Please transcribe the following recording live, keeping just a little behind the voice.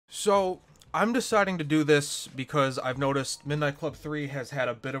So I'm deciding to do this because I've noticed Midnight Club 3 has had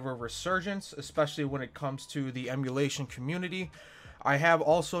a bit of a resurgence, especially when it comes to the emulation community. I have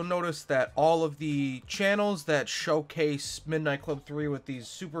also noticed that all of the channels that showcase Midnight Club 3 with these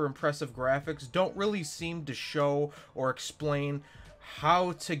super impressive graphics don't really seem to show or explain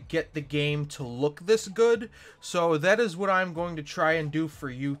how to get the game to look this good. So that is what I'm going to try and do for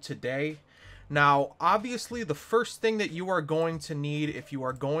you today. Now, obviously, the first thing that you are going to need if you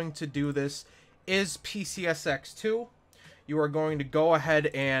are going to do this is PCSX2. You are going to go ahead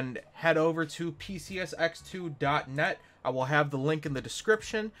and head over to PCSX2.net. I will have the link in the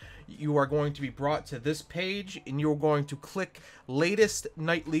description. You are going to be brought to this page, and you're going to click Latest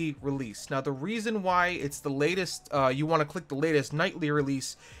Nightly Release. Now, the reason why it's the latest, you want to click the latest nightly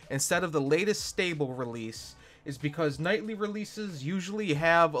release instead of the latest stable release is because nightly releases usually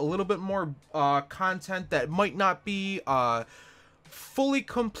have a little bit more content that might not be fully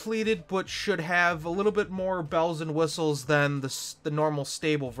completed, but should have a little bit more bells and whistles than the normal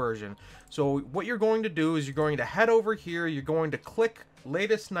stable version. So what you're going to do is you're going to head over here, you're going to click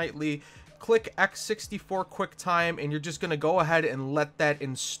Latest Nightly, click X64 QuickTime, and you're just going to go ahead and let that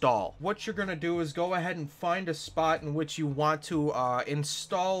install. What you're going to do is go ahead and find a spot in which you want to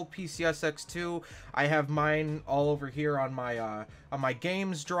install PCSX2. I have mine all over here on my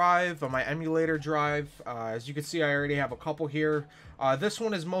games drive, on my emulator drive. As you can see, I already have a couple here. This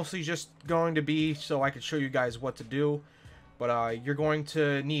one is mostly just going to be so I can show you guys what to do. But you're going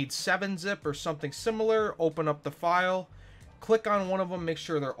to need 7-zip or something similar. Open up the file. Click on one of them, make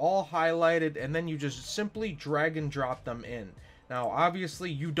sure they're all highlighted, and then you just simply drag and drop them in. Now, obviously,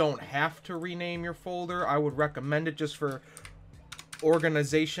 you don't have to rename your folder. I would recommend it just for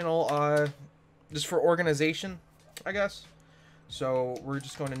organizational, organization, I guess. So we're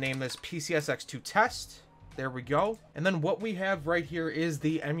just going to name this PCSX2 test. There we go. And then what we have right here is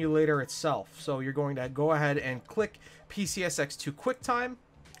the emulator itself. So you're going to go ahead and click PCSX2 QuickTime,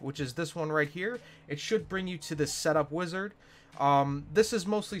 which is this one right here. It should bring you to this setup wizard. This is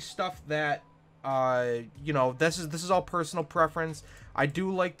mostly stuff that, you know, this is all personal preference. I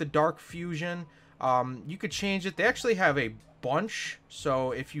do like the dark fusion. You could change it. They actually have a bunch.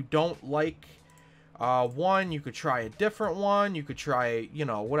 So if you don't like one, you could try a different one. You could try, you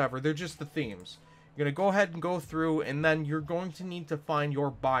know, whatever. They're just the themes. You're going to go ahead and go through, and then you're going to need to find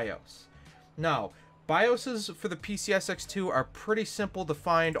your BIOS. Now, BIOSes for the PCSX2 are pretty simple to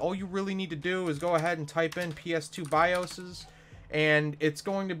find. All you really need to do is go ahead and type in PS2 BIOSes, and it's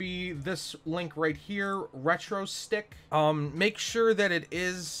going to be this link right here, Retro Stick. Make sure that it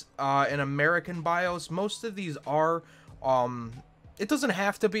is an American BIOS. Most of these are, it doesn't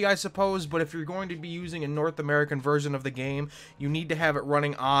have to be, I suppose, but if you're going to be using a North American version of the game, you need to have it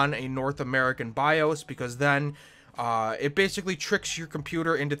running on a North American BIOS, because then it basically tricks your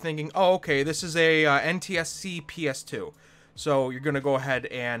computer into thinking, oh, okay, this is a NTSC PS2. So you're going to go ahead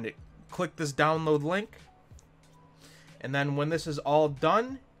and click this download link. And then when this is all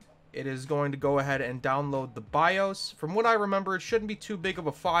done, it is going to go ahead and download the BIOS. From what I remember, it shouldn't be too big of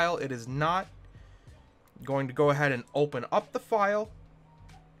a file. It is not. I'm going to go ahead and open up the file.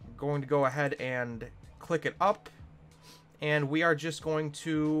 I'm going to go ahead and click it up. And we are just going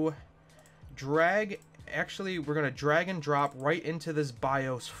to drag... Actually, we're going to drag and drop right into this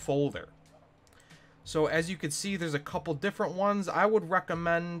BIOS folder. So as you can see, there's a couple different ones. I would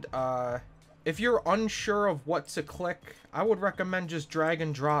recommend, if you're unsure of what to click, I would recommend just drag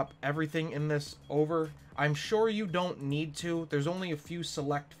and drop everything in this over. I'm sure you don't need to. There's only a few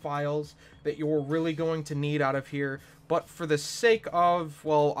select files that you're really going to need out of here. But for the sake of,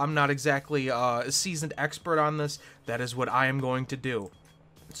 well, I'm not exactly a seasoned expert on this, that is what I am going to do.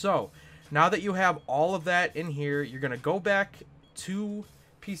 So, now that you have all of that in here, you're going to go back to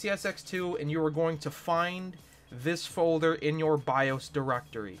PCSX2 and you are going to find this folder in your BIOS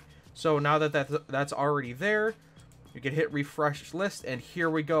directory. So now that that's already there, you can hit refresh list, and here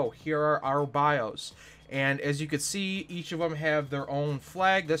we go. Here are our BIOS. And as you can see, each of them have their own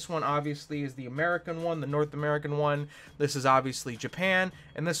flag. This one obviously is the American one, the North American one. This is obviously Japan,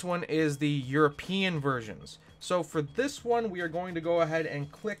 and this one is the European versions. So for this one, we are going to go ahead and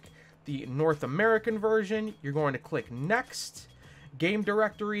click the North American version. You're going to click next. Game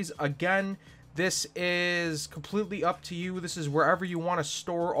directories, again, this is completely up to you. This is wherever you want to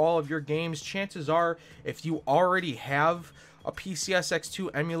store all of your games. Chances are, if you already have a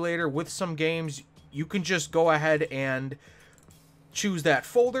PCSX2 emulator with some games, you can just go ahead and choose that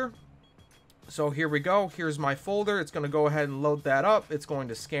folder. So here we go. Here's my folder. It's going to go ahead and load that up. It's going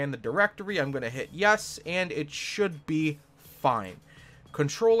to scan the directory. I'm going to hit yes, and it should be fine.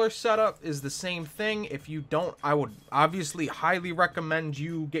 Controller setup is the same thing. If you don't, I would obviously highly recommend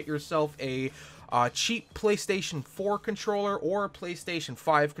you get yourself a cheap PlayStation 4 controller or a PlayStation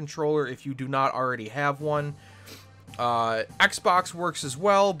 5 controller if you do not already have one. Xbox works as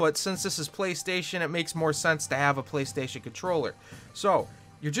well, but since this is PlayStation, it makes more sense to have a PlayStation controller. So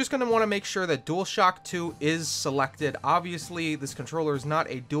you're just going to want to make sure that DualShock 2 is selected. Obviously, this controller is not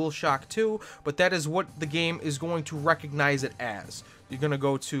a DualShock 2, but that is what the game is going to recognize it as. You're going to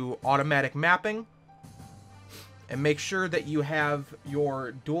go to automatic mapping and make sure that you have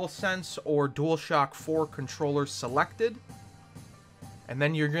your DualSense or DualShock 4 controller selected. And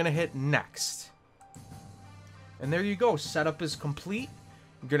then you're going to hit next. And there you go. Setup is complete.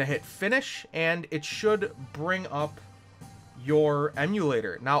 You're going to hit finish, and it should bring up your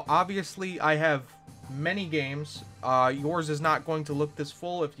emulator. Now, obviously, I have many games. Yours is not going to look this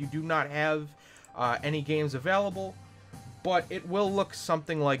full if you do not have any games available, but it will look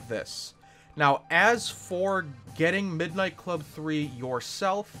something like this. Now, as for getting Midnight Club 3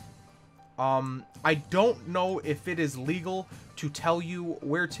 yourself, I don't know if it is legal to tell you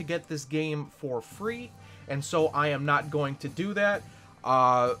where to get this game for free, and so I am not going to do that.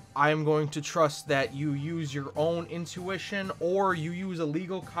 I am going to trust that you use your own intuition or you use a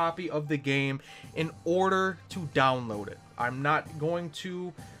legal copy of the game in order to download it. I'm not going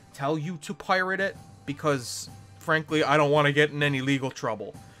to tell you to pirate it because, frankly, I don't want to get in any legal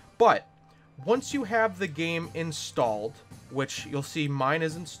trouble. But once you have the game installed, which you'll see mine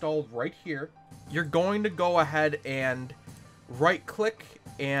is installed right here, you're going to go ahead and right-click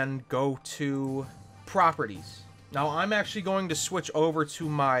and go to Properties. Now, I'm actually going to switch over to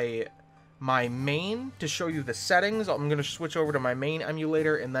my main to show you the settings. I'm going to switch over to my main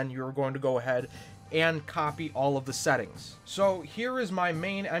emulator, and then you're going to go ahead and copy all of the settings. So here is my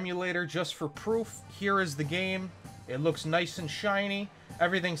main emulator just for proof. Here is the game. It looks nice and shiny.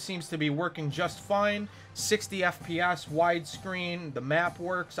 Everything seems to be working just fine. 60 FPS, widescreen, the map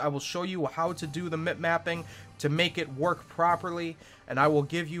works. I will show you how to do the mip mapping to make it work properly, and I will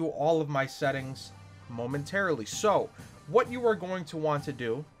give you all of my settings momentarily. So what you are going to want to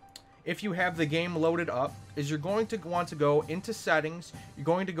do if you have the game loaded up is you're going to want to go into settings. You're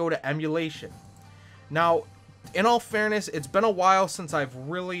going to go to emulation. Now, in all fairness, it's been a while since I've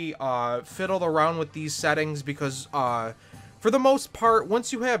really fiddled around with these settings because for the most part,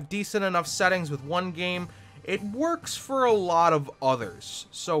 once you have decent enough settings with one game, it works for a lot of others.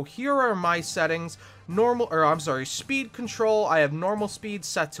 So here are my settings. Speed control, I have normal speed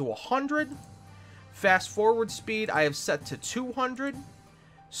set to 100. Fast forward speed, I have set to 200.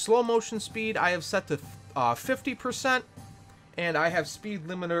 Slow motion speed, I have set to 50%. And I have speed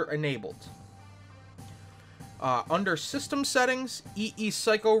limiter enabled. Under system settings, EE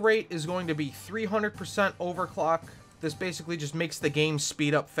cycle rate is going to be 300% overclock. This basically just makes the game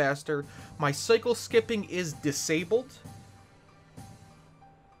speed up faster. My cycle skipping is disabled.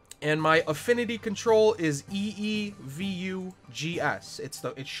 And my affinity control is EEVUGS.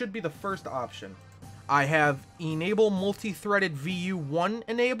 It should be the first option. I have enable multi-threaded VU1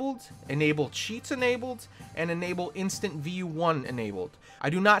 enabled, enable cheats enabled, and enable instant VU1 enabled. I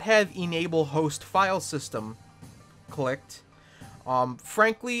do not have enable host file system clicked.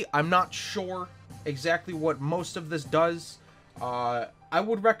 Frankly, I'm not sure exactly what most of this does. I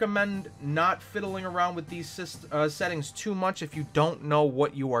would recommend not fiddling around with these settings too much if you don't know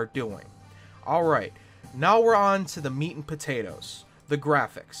what you are doing. Alright, now we're on to the meat and potatoes. The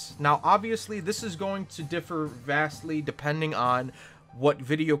graphics. Now, obviously, this is going to differ vastly depending on what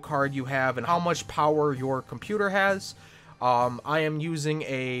video card you have and how much power your computer has. I am using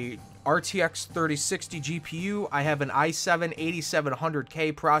a RTX 3060 GPU. I have an i7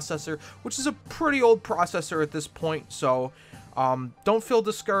 8700K processor, which is a pretty old processor at this point, so don't feel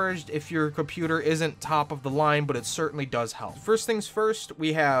discouraged if your computer isn't top of the line, but it certainly does help. First things first,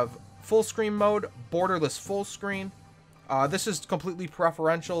 we have full screen mode, borderless full screen. This is completely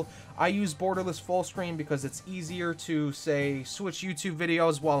preferential. I use borderless full screen because it's easier to, say, switch YouTube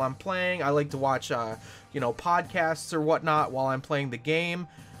videos while I'm playing. I like to watch, podcasts or whatnot while I'm playing the game.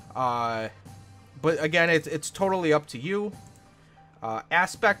 But again, it's totally up to you.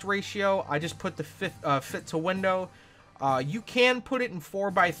 Aspect ratio, I just put the fit to window. You can put it in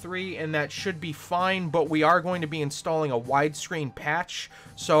 4:3 and that should be fine, but we are going to be installing a widescreen patch,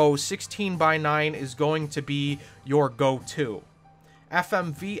 so 16:9 is going to be your go-to.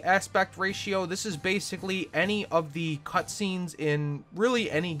 FMV aspect ratio, this is basically any of the cutscenes in really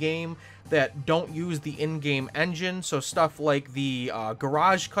any game that don't use the in-game engine, so stuff like the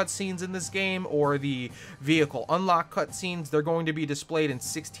garage cutscenes in this game or the vehicle unlock cutscenes, they're going to be displayed in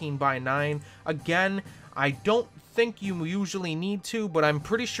 16:9. Again, I don't think you usually need to, but I'm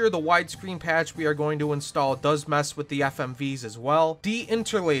pretty sure the widescreen patch we are going to install does mess with the FMVs as well.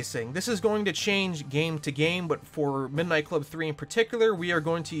 Deinterlacing. This is going to change game to game, but for Midnight Club 3 in particular, we are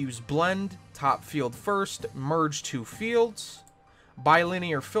going to use blend, top field first, merge two fields,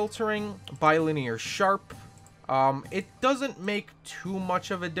 bilinear filtering, bilinear sharp. It doesn't make too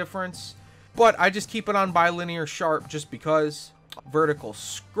much of a difference, but I just keep it on bilinear sharp just because. Vertical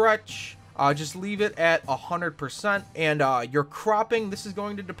stretch, just leave it at 100%. And your cropping, this is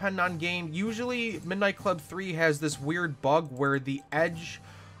going to depend on game. Usually Midnight Club 3 has this weird bug where the edge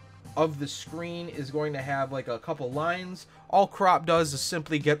of the screen is going to have like a couple lines. All crop does is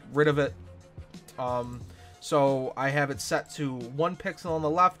simply get rid of it. So I have it set to 1 pixel on the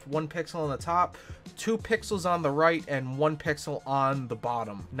left, 1 pixel on the top, 2 pixels on the right, and 1 pixel on the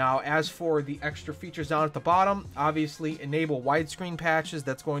bottom. Now, as for the extra features down at the bottom, obviously enable widescreen patches.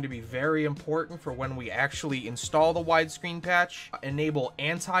 That's going to be very important for when we actually install the widescreen patch. Enable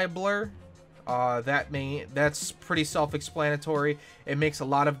anti-blur. That's pretty self-explanatory. It makes a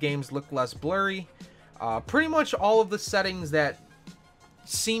lot of games look less blurry. Pretty much all of the settings that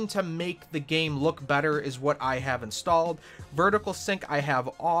seem to make the game look better is what I have installed. Vertical sync I have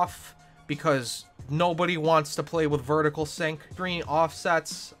off because nobody wants to play with vertical sync. Screen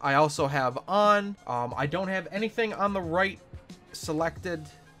offsets I also have on. I don't have anything on the right selected,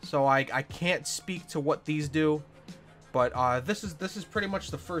 so I can't speak to what these do. But this is pretty much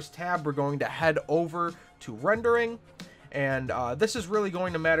the first tab. We're going to head over to rendering. And this is really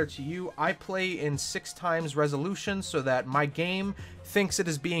going to matter to you. I play in 6x resolution so that my game thinks it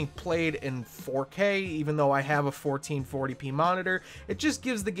is being played in 4K, even though I have a 1440p monitor. It just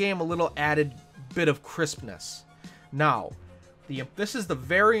gives the game a little added bit of crispness. Now, this is the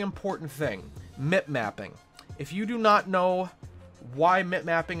very important thing, MIP mapping. If you do not know why MIP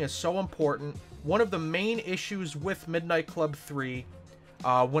mapping is so important, one of the main issues with Midnight Club 3,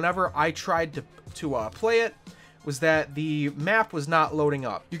 whenever I tried to play it, was that the map was not loading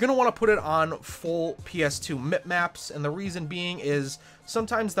up. You're going to want to put it on full PS2 MIP maps, and the reason being is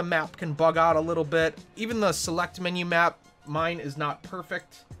sometimes the map can bug out a little bit. Even the select menu map, mine is not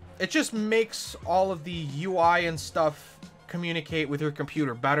perfect. It just makes all of the UI and stuff communicate with your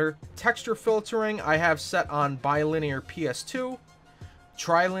computer better. Texture filtering I have set on bilinear PS2.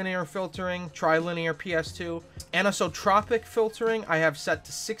 Trilinear filtering, trilinear PS2. Anisotropic filtering I have set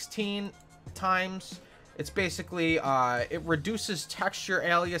to 16 times. It's basically, it reduces texture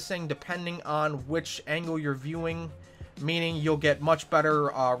aliasing depending on which angle you're viewing, meaning you'll get much better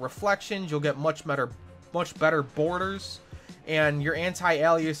reflections, you'll get much better borders, and your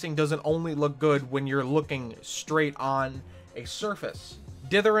anti-aliasing doesn't only look good when you're looking straight on a surface.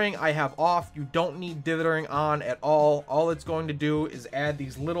 Dithering I have off. You don't need dithering on at all. All it's going to do is add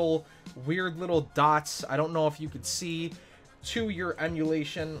these little weird little dots. I don't know if you could see, to your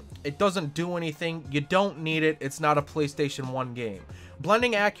emulation. It doesn't do anything. You don't need it. It's not a PlayStation 1 game.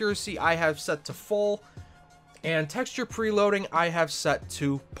 Blending accuracy I have set to full, and texture preloading I have set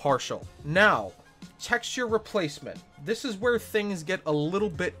to partial. Now, texture replacement. This is where things get a little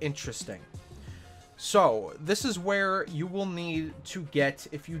bit interesting. So, this is where you will need to get,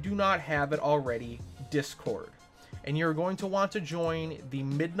 if you do not have it already, Discord. And you're going to want to join the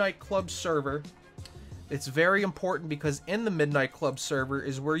Midnight Club server. It's very important because in the Midnight Club server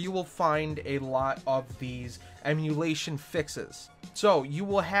is where you will find a lot of these emulation fixes. So you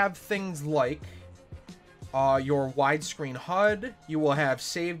will have things like your widescreen HUD. You will have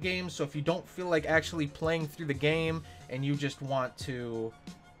save games. So if you don't feel like actually playing through the game and you just want to,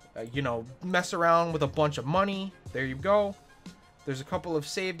 you know, mess around with a bunch of money, there you go. There's a couple of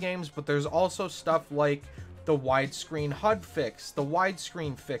save games, but there's also stuff like the widescreen HUD fix, the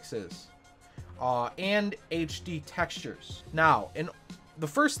widescreen fixes. And HD textures. Now, the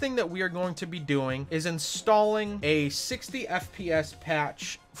first thing that we are going to be doing is installing a 60 FPS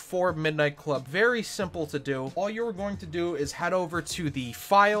patch for Midnight Club. Very simple to do. All you're going to do is head over to the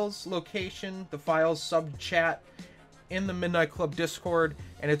files location, the files sub chat in the Midnight Club Discord,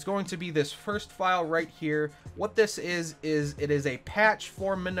 and it's going to be this first file right here. What this is it is a patch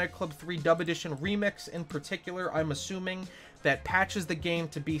for Midnight Club 3 Dub Edition Remix in particular, I'm assuming, that patches the game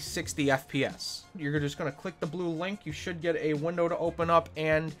to be 60 FPS. You're just going to click the blue link. You should get a window to open up,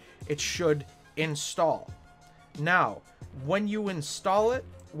 and it should install. Now, when you install it,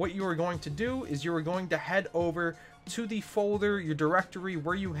 what you are going to do is you are going to head over to the folder, your directory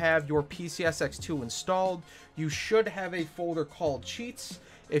where you have your PCSX2 installed. You should have a folder called Cheats.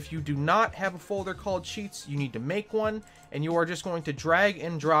 If you do not have a folder called cheats, you need to make one, and you are just going to drag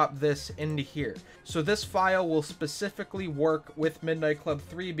and drop this into here. So this file will specifically work with Midnight Club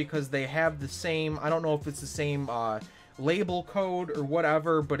 3 because they have the same, I don't know if it's the same label code or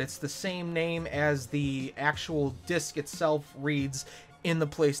whatever, but it's the same name as the actual disc itself reads in the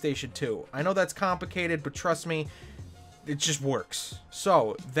PlayStation 2. I know that's complicated, but trust me, it just works.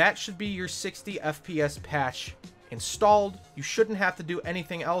 So that should be your 60 FPS patch installed. You shouldn't have to do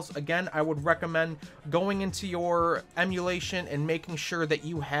anything else. Again, I would recommend going into your emulation and making sure that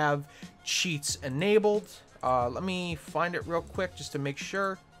you have cheats enabled. Let me find it real quick just to make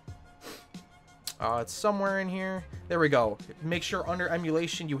sure. It's somewhere in here. There we go. Make sure under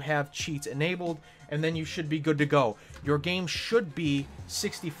emulation you have cheats enabled, and then you should be good to go. Your game should be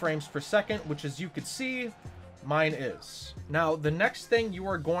 60 frames per second, which, as you can see, mine is. Now, the next thing you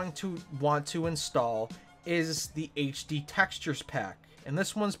are going to want to install is the HD Textures pack. And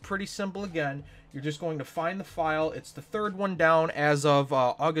this one's pretty simple again. You're just going to find the file. It's the third one down as of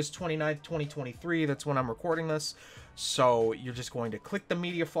August 29th, 2023. That's when I'm recording this. So you're just going to click the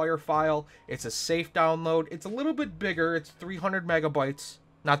MediaFire file. It's a safe download. It's a little bit bigger. It's 300 megabytes.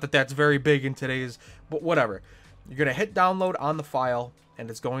 Not that that's very big in today's, but whatever. You're going to hit download on the file, and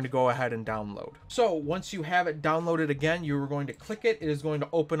it's going to go ahead and download. So once you have it downloaded again, you're going to click it. It is going to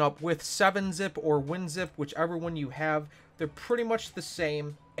open up with 7-zip or WinZip, whichever one you have. They're pretty much the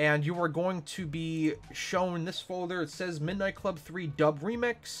same. And you are going to be shown this folder. It says Midnight Club 3 Dub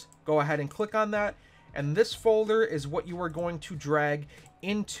Remix. Go ahead and click on that. And this folder is what you are going to drag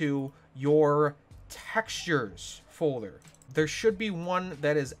into your textures folder. There should be one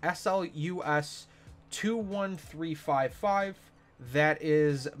that is SLUS 21355. That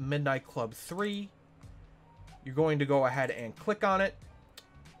is Midnight Club 3. You're going to go ahead and click on it,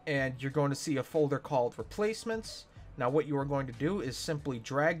 and you're going to see a folder called Replacements. Now what you are going to do is simply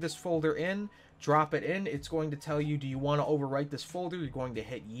drag this folder in, drop it in. It's going to tell you, do you want to overwrite this folder? You're going to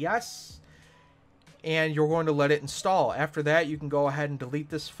hit yes, and you're going to let it install. After that, you can go ahead and delete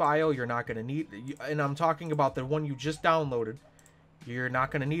this file. You're not going to need, and I'm talking about the one you just downloaded. You're not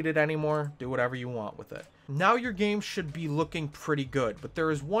going to need it anymore. Do whatever you want with it. Now your game should be looking pretty good, but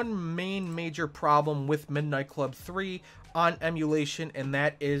there is one main major problem with Midnight Club 3 on emulation, and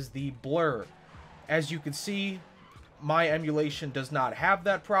that is the blur. As you can see, my emulation does not have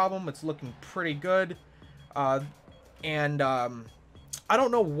that problem. It's looking pretty good. I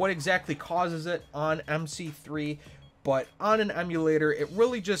don't know what exactly causes it on MC3, but on an emulator, it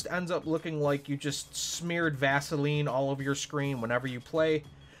really just ends up looking like you just smeared Vaseline all over your screen whenever you play.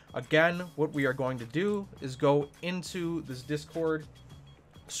 Again, what we are going to do is go into this Discord,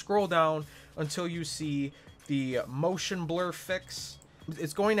 scroll down until you see the motion blur fix.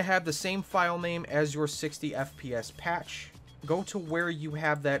 It's going to have the same file name as your 60 FPS patch. Go to where you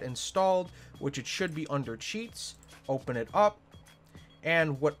have that installed, which it should be under cheats. Open it up.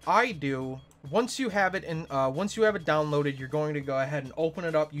 And what I do, once you have it downloaded, you're going to go ahead and open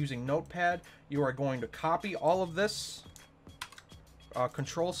it up using Notepad. You are going to copy all of this,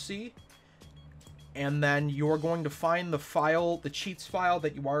 Control C, and then you are going to find the file, the cheats file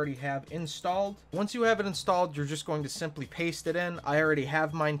that you already have installed. Once you have it installed, you're just going to simply paste it in. I already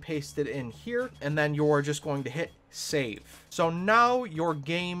have mine pasted in here, and then you're just going to hit save. So now your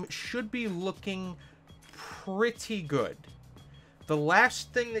game should be looking pretty good. The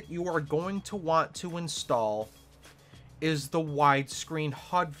last thing that you are going to want to install is the Widescreen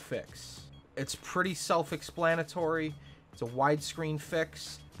HUD Fix. It's pretty self-explanatory. It's a widescreen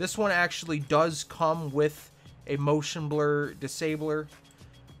fix. This one actually does come with a motion blur disabler.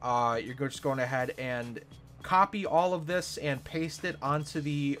 You're just going ahead and copy all of this and paste it onto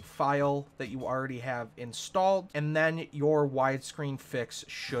the file that you already have installed, and then your widescreen fix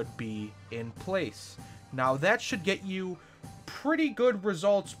should be in place. Now that should get you pretty good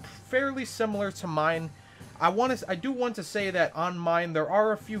results, fairly similar to mine. I do want to say that on mine there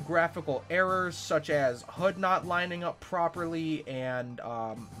are a few graphical errors, such as HUD not lining up properly and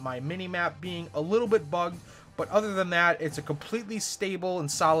my minimap being a little bit bugged, but other than that, it's a completely stable and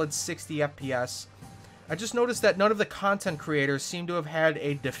solid 60 FPS. I just noticed that none of the content creators seem to have had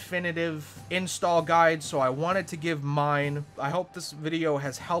a definitive install guide, so I wanted to give mine. I hope this video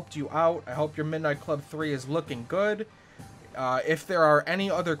has helped you out. I hope your Midnight Club 3 is looking good. If there are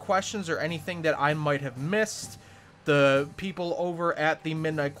any other questions or anything that I might have missed, the people over at the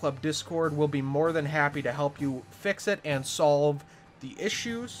Midnight Club Discord will be more than happy to help you fix it and solve the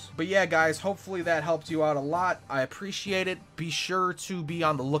issues. But yeah, guys, hopefully that helped you out a lot. I appreciate it. Be sure to be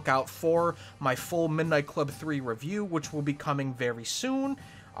on the lookout for my full Midnight Club 3 review, which will be coming very soon.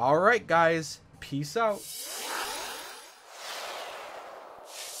 Alright, guys, peace out.